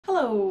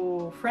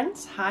Hello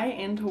friends, hi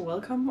and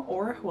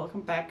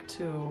welcome back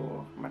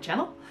to my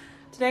channel.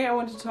 Today I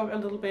want to talk a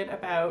little bit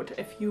about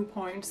a few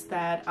points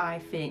that I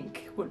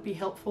think would be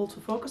helpful to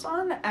focus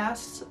on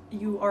as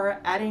you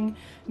are adding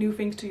new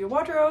things to your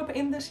wardrobe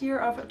in this year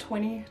of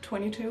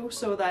 2022,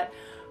 so that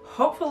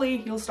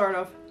hopefully you'll start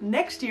off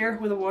next year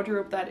with a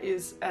wardrobe that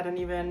is at an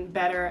even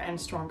better and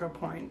stronger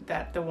point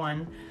than the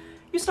one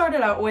you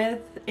started out with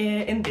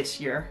in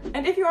this year.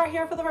 And if you are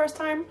here for the first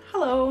time,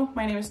 hello,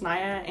 my name is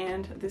Naja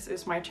and this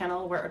is my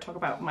channel where I talk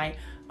about my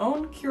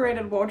own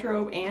curated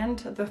wardrobe and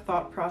the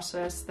thought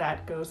process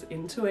that goes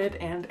into it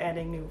and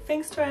adding new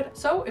things to it.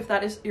 So if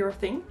that is your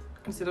thing,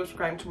 consider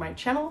subscribing to my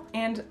channel.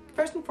 And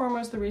first and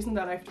foremost, the reason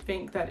that I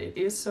think that it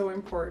is so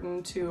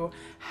important to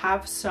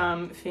have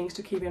some things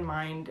to keep in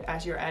mind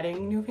as you're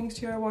adding new things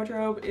to your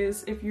wardrobe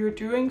is if you're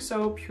doing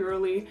so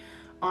purely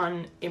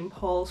on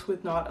impulse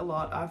with not a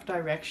lot of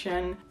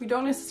direction, we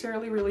don't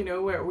necessarily really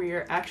know where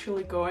we're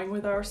actually going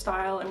with our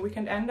style, and we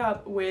can end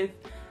up with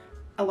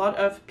a lot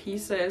of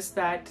pieces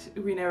that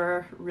we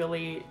never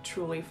really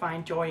truly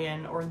find joy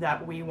in or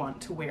that we want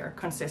to wear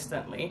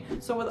consistently.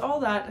 So with all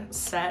that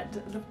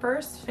said, the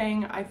first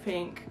thing I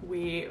think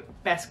we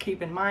best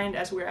keep in mind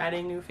as we're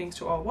adding new things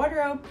to our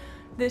wardrobe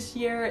this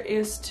year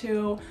is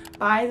to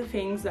buy the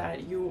things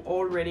that you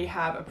already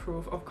have a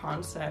proof of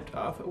concept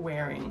of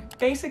wearing.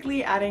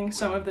 Basically adding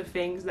some of the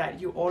things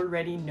that you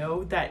already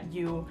know that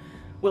you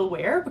will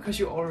wear because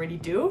you already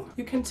do.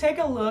 You can take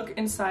a look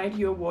inside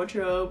your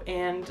wardrobe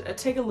and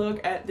take a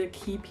look at the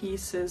key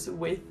pieces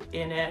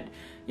within it.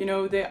 You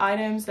know, the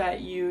items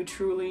that you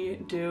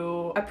truly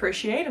do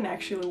appreciate and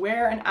actually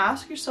wear, and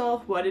ask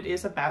yourself what it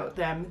is about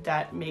them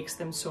that makes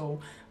them so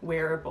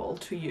wearable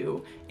to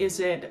you. Is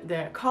it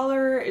the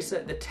color? Is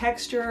it the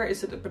texture?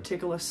 Is it a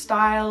particular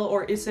style?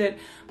 Or is it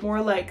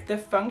more like the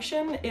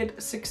function it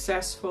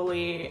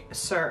successfully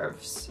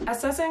serves?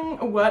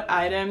 Assessing what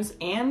items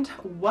and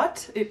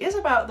what it is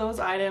about those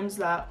items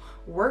that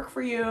work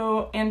for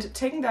you and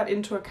taking that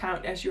into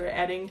account as you're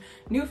adding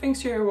new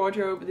things to your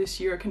wardrobe this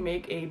year can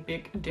make a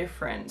big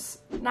difference.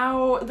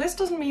 Now, this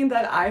doesn't mean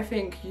that I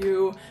think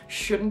you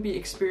shouldn't be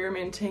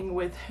experimenting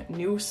with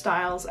new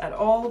styles at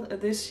all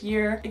this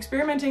year.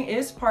 Experimenting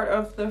is part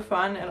of the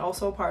fun and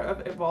also part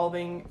of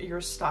evolving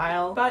your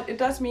style, but it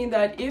does mean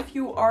that if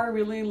you are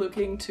really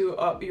looking to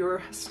up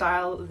your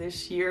style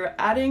this year,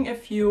 adding a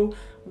few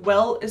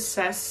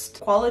well-assessed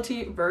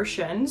quality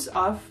versions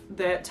of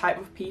the type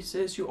of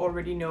pieces you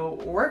already know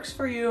works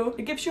for you,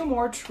 it gives you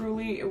more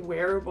truly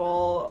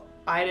wearable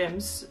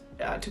items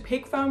to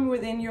pick from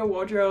within your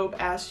wardrobe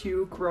as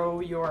you grow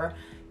your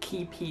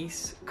key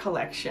piece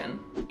collection.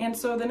 And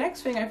so the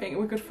next thing I think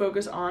we could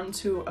focus on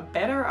to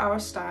better our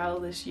style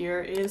this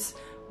year is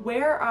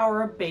where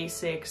our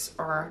basics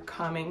are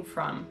coming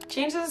from.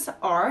 Chances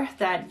are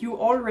that you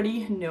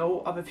already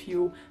know of a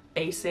few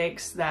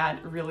basics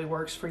that really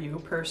works for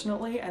you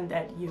personally and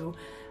that you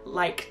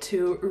like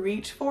to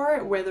reach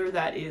for, whether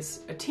that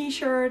is a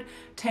t-shirt,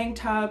 tank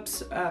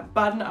tops,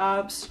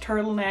 button-ups,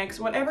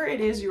 turtlenecks, whatever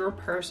it is your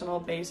personal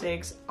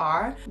basics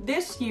are.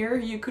 This year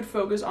you could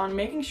focus on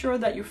making sure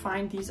that you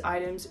find these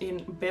items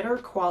in better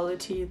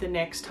quality the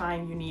next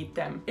time you need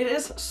them. It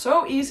is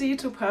so easy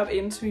to pop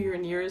into your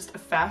nearest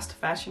fast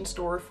fashion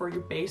store for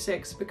your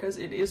basics because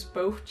it is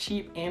both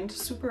cheap and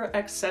super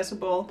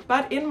accessible.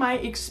 But in my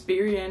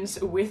experience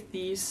with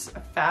these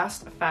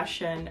fast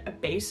fashion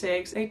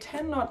basics, they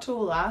tend not to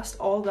last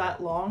all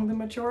that long the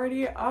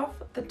majority of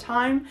the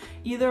time,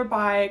 either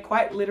by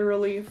quite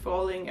literally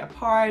falling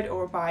apart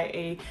or by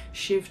a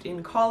shift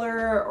in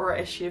color or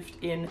a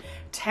shift in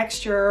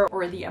texture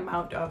or the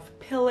amount of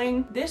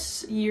pilling.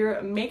 This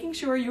year, making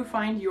sure you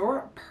find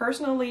your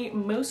personally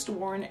most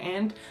worn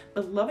and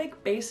beloved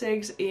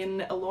basics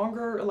in a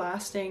longer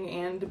lasting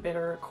and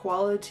better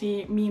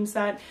quality means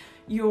that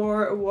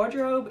your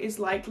wardrobe is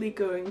likely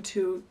going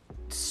to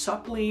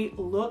subtly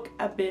look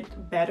a bit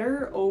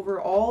better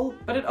overall,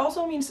 but it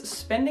also means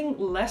spending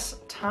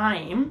less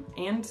time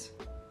and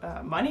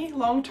money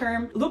long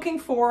term looking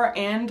for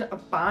and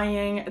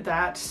buying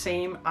that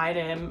same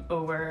item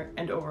over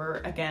and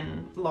over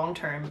again long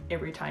term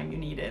every time you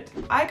need it.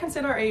 I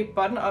consider a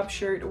button-up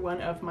shirt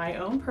one of my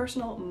own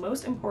personal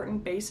most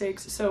important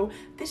basics, so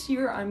this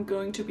year I'm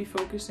going to be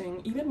focusing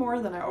even more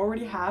than I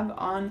already have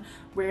on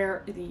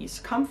where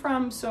these come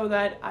from, so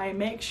that I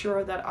make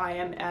sure that I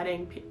am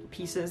adding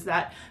pieces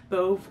that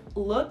both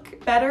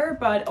look better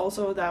but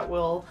also that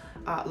will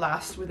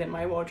last within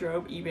my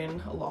wardrobe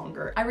even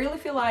longer. I really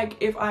feel like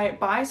if I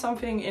buy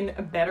something in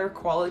a better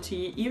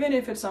quality, even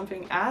if it's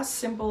something as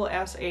simple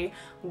as a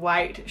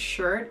white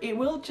shirt, it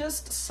will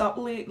just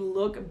subtly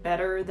look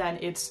better than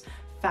its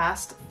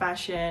fast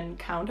fashion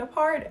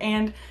counterpart,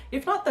 and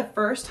if not the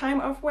first time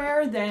of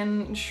wear,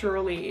 then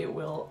surely it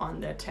will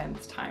on the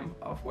 10th time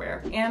of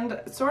wear.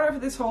 And sort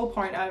of this whole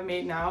point I've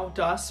made now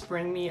does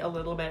bring me a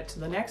little bit to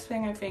the next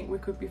thing I think we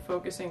could be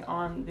focusing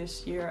on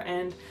this year,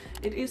 and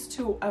it is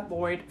to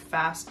avoid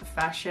fast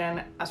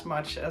fashion as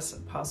much as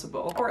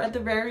possible, or at the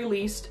very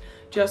least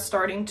just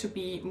starting to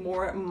be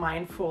more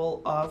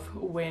mindful of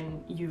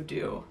when you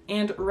do.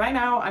 And right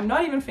now I'm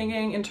not even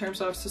thinking in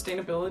terms of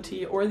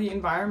sustainability or the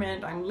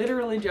environment. I'm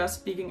literally just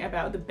speaking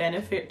about the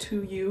benefit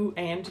to you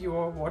and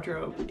your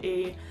wardrobe.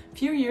 A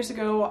few years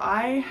ago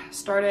I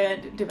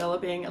started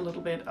developing a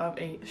little bit of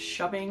a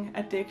shopping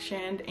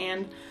addiction,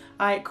 and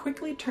I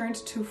quickly turned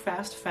to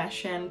fast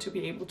fashion to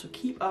be able to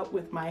keep up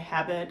with my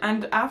habit.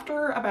 And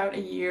after about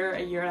a year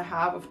and a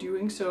half of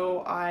doing so,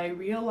 I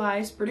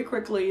realized pretty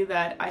quickly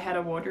that I had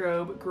a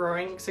wardrobe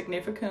growing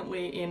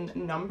significantly in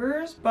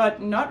numbers,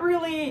 but not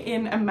really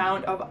in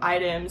amount of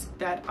items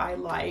that I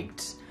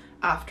liked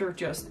after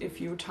just a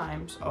few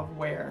times of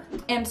wear.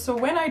 And so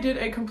when I did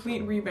a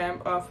complete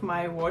revamp of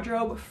my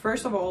wardrobe,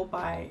 first of all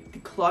by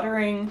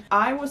decluttering,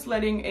 I was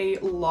letting a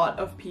lot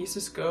of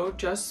pieces go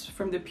just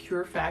from the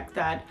pure fact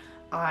that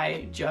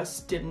I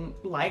just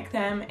didn't like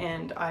them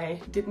and I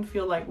didn't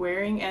feel like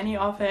wearing any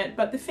of it.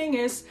 But the thing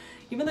is,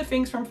 even the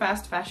things from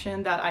fast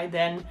fashion that I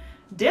then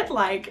did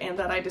like and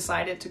that I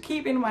decided to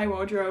keep in my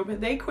wardrobe,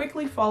 they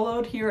quickly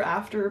followed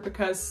hereafter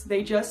because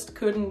they just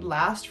couldn't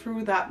last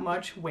through that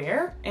much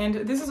wear. And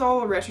this is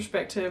all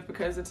retrospective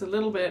because it's a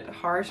little bit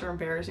harsh or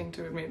embarrassing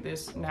to admit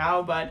this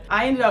now, but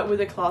I ended up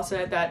with a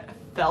closet that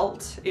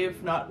felt,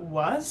 if not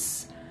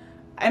was,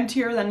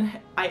 emptier than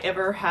I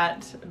ever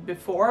had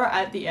before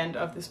at the end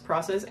of this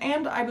process,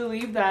 and I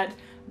believe that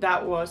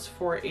that was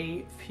for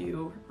a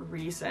few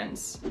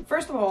reasons.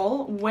 First of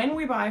all, when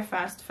we buy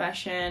fast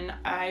fashion,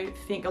 I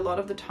think a lot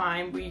of the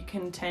time we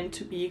can tend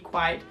to be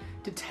quite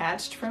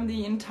detached from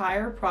the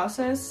entire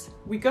process.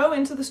 We go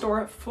into the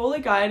store fully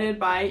guided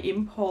by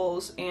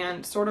impulse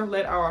and sort of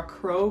let our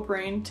crow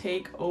brain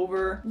take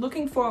over,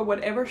 looking for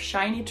whatever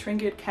shiny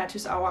trinket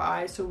catches our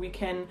eye so we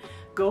can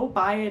go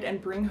buy it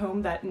and bring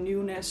home that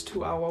newness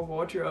to our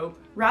wardrobe,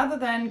 rather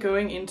than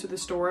going into the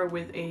store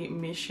with a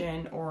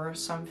mission or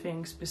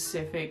something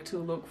specific to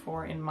look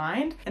for in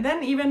mind. And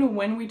then even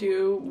when we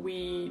do,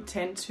 we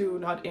tend to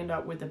not end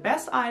up with the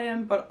best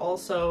item, but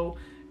also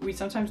we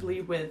sometimes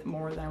leave with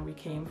more than we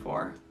came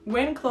for.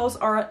 When clothes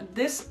are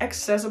this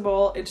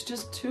accessible, it's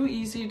just too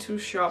easy to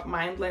shop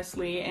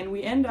mindlessly, and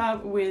we end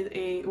up with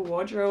a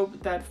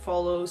wardrobe that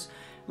follows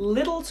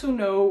little to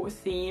no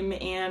theme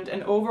and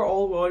an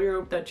overall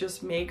wardrobe that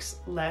just makes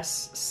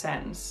less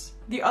sense.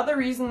 The other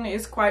reason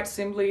is quite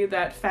simply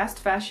that fast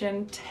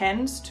fashion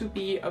tends to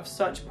be of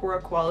such poor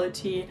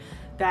quality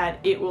that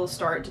it will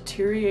start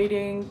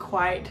deteriorating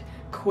quite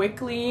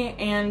quickly,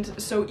 and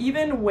so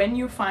even when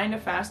you find a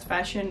fast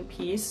fashion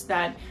piece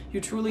that you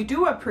truly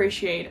do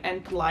appreciate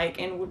and like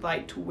and would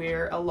like to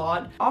wear a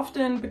lot,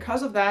 often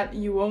because of that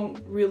you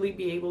won't really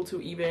be able to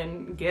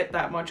even get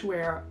that much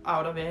wear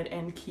out of it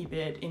and keep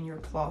it in your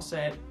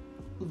closet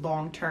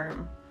long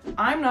term.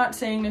 I'm not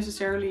saying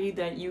necessarily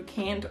that you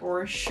can't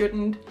or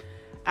shouldn't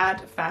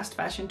add fast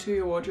fashion to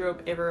your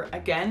wardrobe ever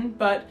again,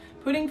 but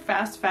putting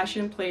fast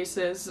fashion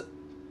places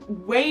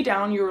way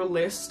down your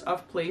list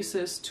of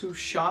places to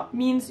shop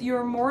means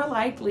you're more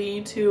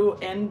likely to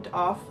end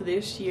off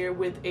this year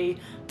with a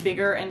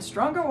bigger and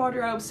stronger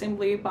wardrobe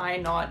simply by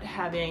not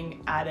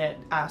having added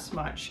as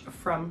much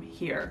from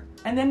here.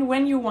 And then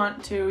when you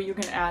want to, you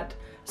can add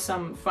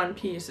some fun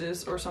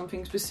pieces or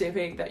something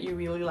specific that you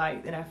really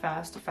like in a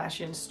fast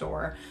fashion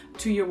store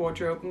to your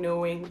wardrobe,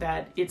 knowing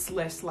that it's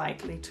less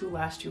likely to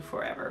last you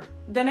forever.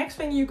 The next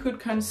thing you could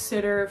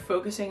consider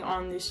focusing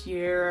on this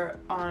year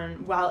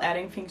while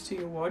adding things to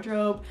your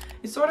wardrobe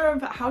is sort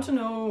of how to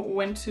know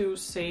when to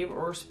save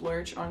or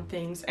splurge on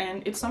things,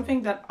 and it's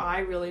something that I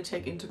really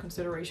take into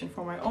consideration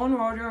for my own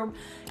wardrobe,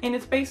 and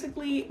it's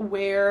basically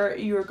where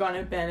you're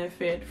gonna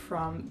benefit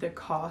from the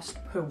cost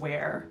per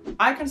wear.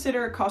 I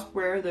consider cost per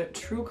wear the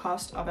true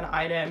cost of an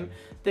item.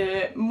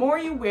 The more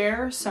you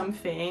wear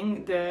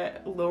something, the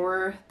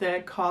lower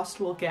the cost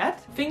will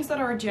get. Things that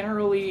are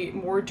generally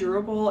more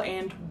durable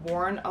and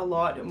worn a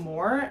lot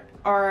more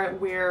are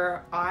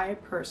where I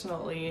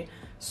personally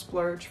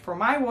splurge for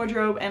my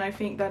wardrobe, and I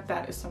think that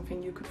that is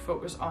something you could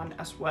focus on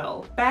as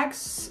well.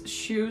 Bags,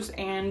 shoes,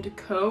 and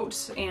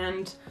coats,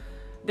 and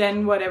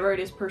then whatever it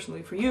is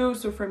personally for you.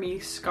 So for me,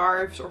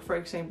 scarves, or for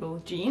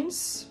example,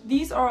 jeans.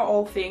 These are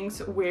all things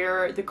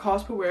where the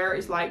cost per wear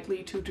is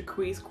likely to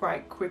decrease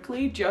quite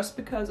quickly just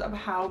because of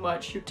how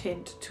much you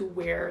tend to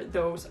wear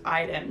those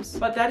items.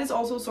 But that is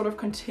also sort of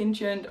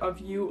contingent of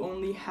you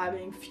only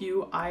having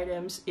few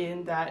items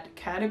in that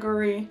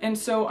category. And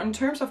so in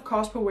terms of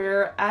cost per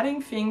wear,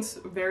 adding things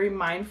very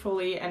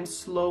mindfully and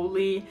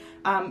slowly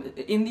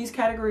in these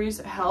categories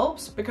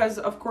helps, because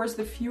of course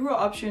the fewer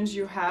options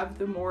you have,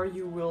 the more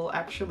you will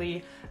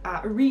actually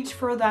reach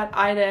for that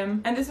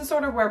item. And this is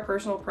sort of where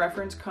personal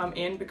preference come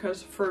in,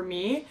 because for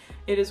me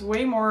it is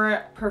way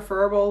more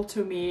preferable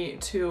to me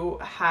to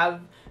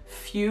have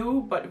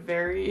few but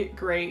very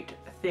great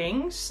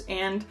things,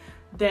 and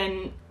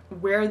then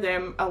wear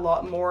them a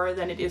lot more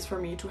than it is for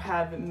me to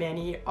have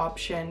many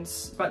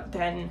options, but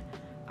then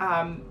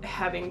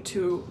having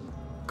to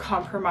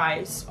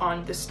compromise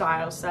on the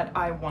styles that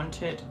I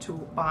wanted to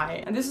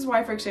buy. And this is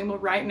why, for example,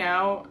 right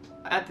now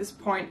at this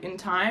point in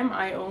time,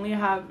 I only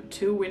have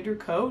 2 winter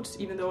coats,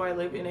 even though I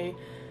live in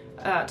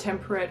a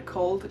temperate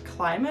cold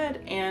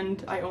climate,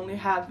 and I only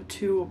have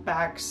 2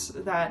 bags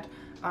that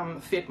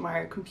fit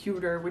my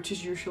computer, which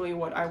is usually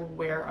what I will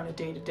wear on a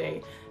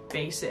day-to-day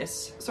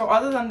basis. So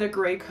other than the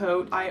gray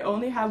coat, I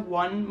only have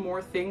one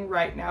more thing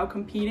right now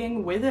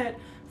competing with it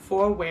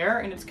for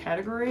wear in its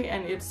category,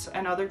 and it's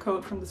another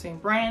coat from the same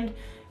brand.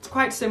 It's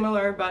quite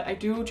similar, but I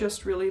do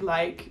just really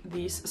like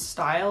these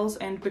styles,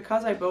 and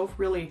because I both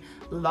really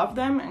love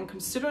them and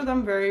consider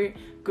them very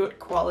good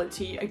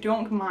quality, I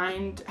don't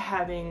mind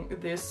having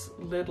this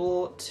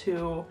little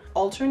to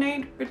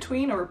alternate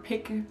between or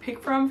pick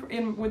from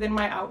within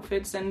my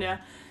outfits. And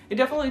it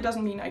definitely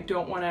doesn't mean I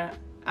don't want to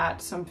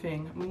add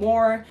something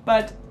more,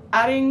 but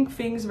adding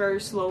things very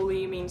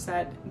slowly means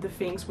that the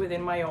things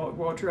within my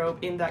wardrobe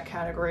in that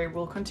category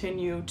will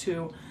continue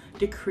to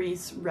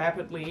decrease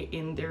rapidly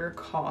in their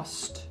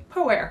cost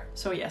per wear.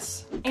 So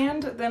yes.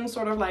 And then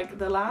sort of like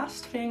the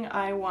last thing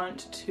I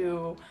want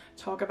to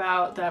talk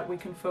about that we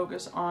can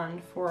focus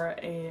on for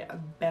a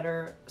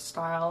better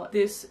style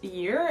this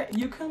year.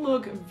 You can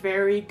look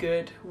very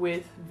good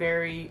with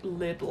very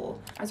little.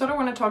 I sort of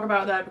want to talk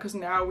about that because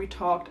now we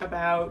talked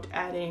about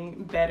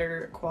adding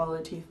better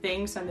quality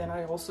things, and then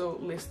I also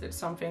listed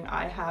something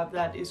I have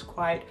that is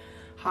quite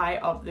high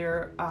up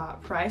there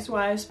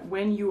price-wise.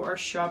 When you are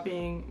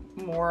shopping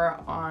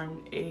more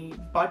on a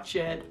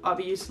budget,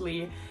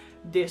 obviously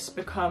this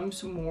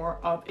becomes more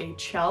of a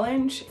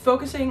challenge.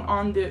 Focusing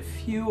on the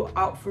few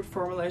outfit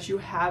formulas you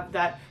have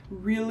that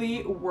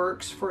really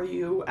works for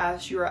you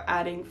as you're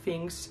adding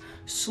things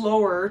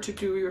slower to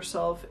do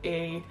yourself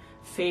a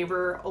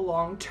favor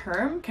long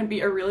term can be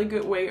a really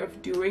good way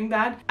of doing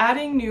that.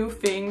 Adding new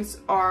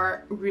things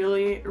are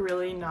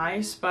really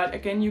nice, but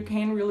again, you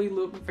can really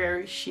look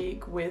very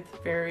chic with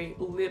very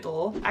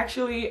little.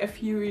 Actually, a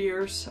few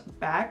years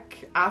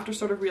back, after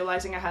sort of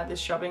realizing I had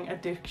this shopping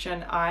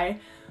addiction, I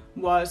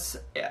was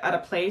at a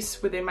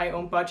place within my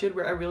own budget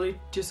where I really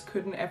just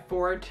couldn't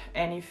afford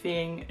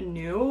anything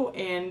new,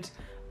 and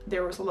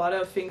there was a lot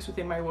of things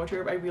within my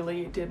wardrobe I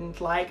really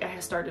didn't like. I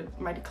had started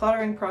my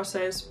decluttering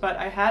process, but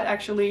I had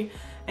actually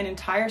an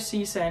entire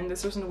season,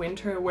 this was in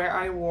winter, where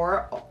I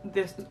wore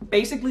this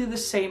basically the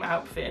same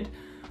outfit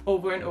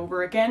over and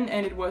over again,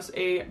 and it was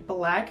a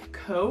black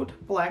coat,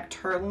 black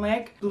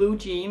turtleneck, blue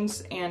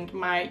jeans, and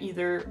my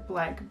either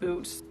black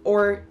boots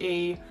or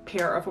a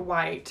pair of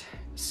white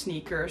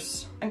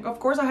sneakers. And of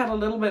course I had a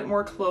little bit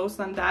more clothes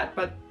than that,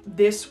 but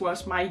this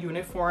was my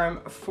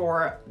uniform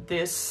for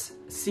this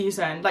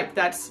season. Like,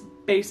 that's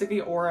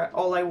basically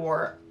all I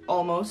wore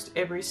almost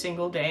every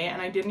single day,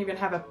 and I didn't even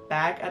have a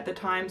bag at the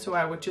time, so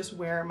I would just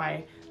wear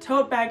my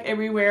tote bag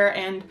everywhere.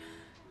 And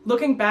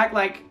looking back,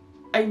 like,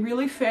 I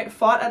really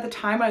thought at the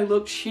time I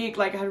looked chic.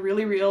 Like, I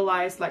really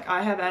realized like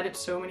I have added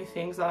so many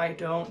things that I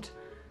don't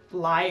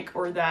like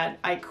or that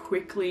I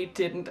quickly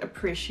didn't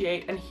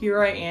appreciate, and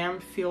here I am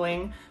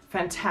feeling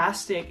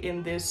fantastic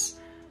in this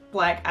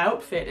black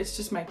outfit. It's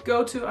just my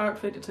go-to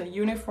outfit. It's a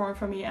uniform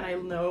for me, and I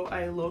know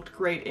I looked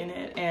great in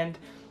it. And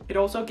it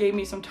also gave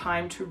me some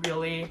time to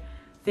really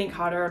think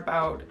harder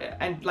about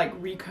and like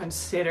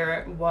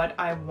reconsider what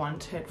I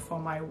wanted for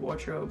my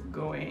wardrobe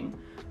going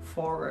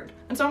forward.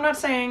 And so I'm not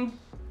saying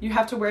you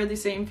have to wear the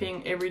same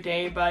thing every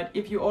day, but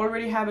if you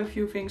already have a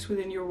few things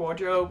within your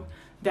wardrobe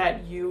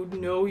that you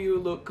know you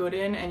look good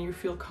in and you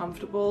feel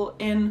comfortable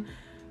in,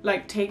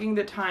 like, taking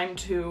the time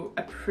to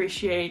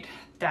appreciate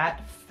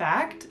that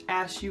fact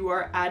as you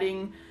are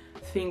adding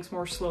things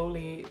more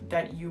slowly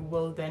that you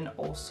will then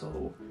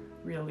also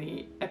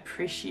really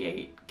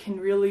appreciate can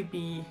really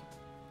be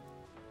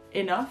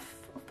enough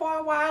for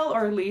a while,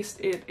 or at least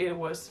it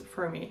was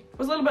for me. It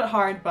was a little bit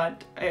hard,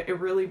 but it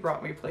really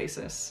brought me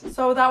places.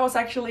 So that was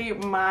actually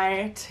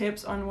my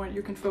tips on what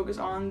you can focus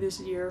on this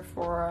year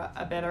for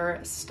a better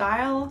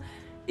style.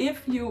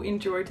 If you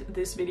enjoyed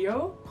this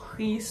video,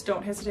 please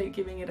don't hesitate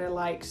giving it a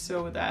like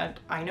so that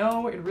I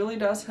know. It really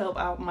does help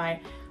out my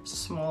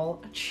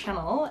small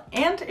channel.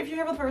 And if you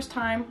have the first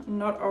time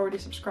not already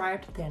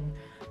subscribed, then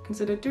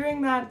consider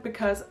doing that,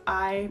 because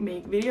I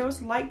make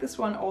videos like this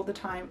one all the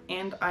time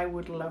and I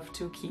would love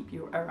to keep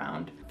you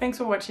around. Thanks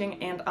for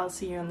watching, and I'll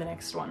see you in the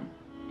next one.